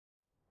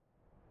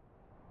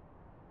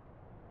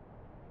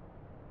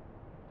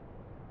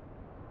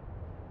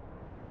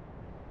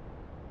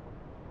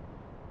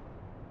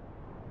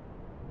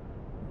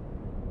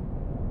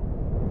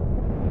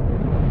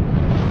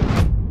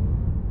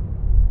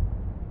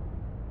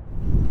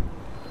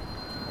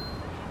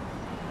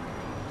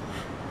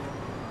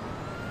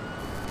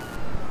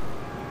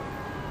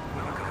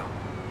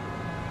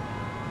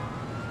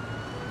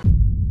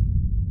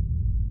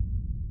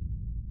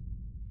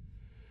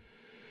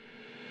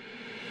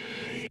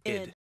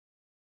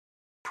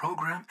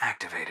Program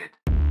activated.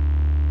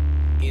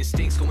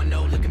 Instincts going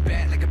low, looking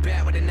bad like a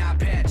bat with an eye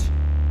patch.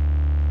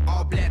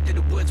 All black through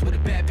the woods with a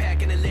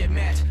backpack and a lit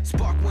match.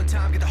 Spark one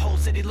time, get the whole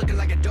city looking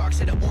like a dark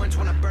shade of orange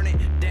when I burn it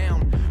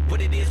down. What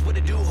it is, what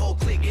it do, whole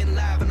clique getting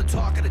live on the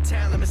talk of the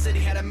town. Lemon City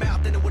had a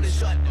mouth and it wouldn't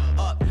shut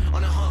up.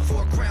 On a hunt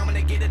for a crown, when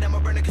I get it, I'ma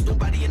burn it. Cause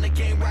nobody in the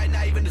game right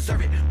now even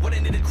deserve it. What I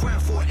need a crown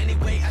for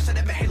anyway. I should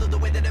have a halo the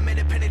way that I made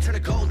a penny turn to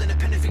gold. And a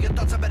penny for your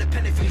thoughts, I bet a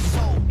penny for your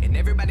soul. And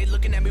everybody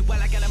looking at me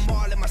while I got them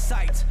all in my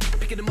sights.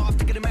 Picking them off,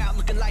 taking them out,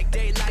 looking like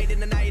daylight in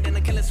the night. And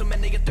I'm killing so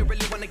many if they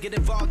really wanna get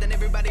involved. And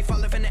everybody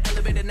falling from the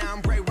elevator, now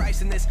I'm bright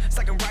rice in this. It's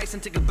like I'm rice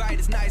and take a bite,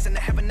 it's nice. And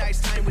I have a nice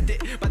time with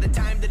it. By the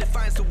time that it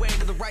finds the way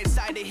to the right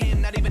side of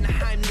him, not even a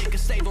Heimlich can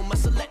save him.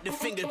 Must select the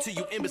finger to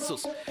you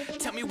imbeciles.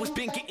 Tell me what's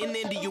been getting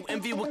into you.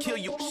 Envy will kill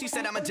you. She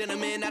said I'm a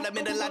gentleman. I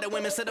admit a lot of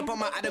women set up on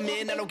my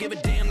ottoman. I don't give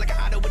a damn like an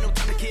auto with no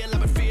time to kill. I've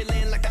been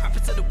feeling like the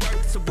opposite of work.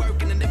 It's a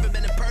work and it never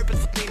been a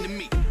purposeful thing to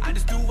me. I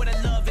just do what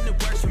I love and it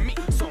works for me.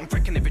 So I'm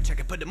freaking every check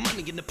and put the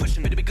money in the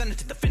pushing. But it be gunning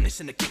to the finish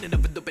and the getting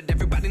of a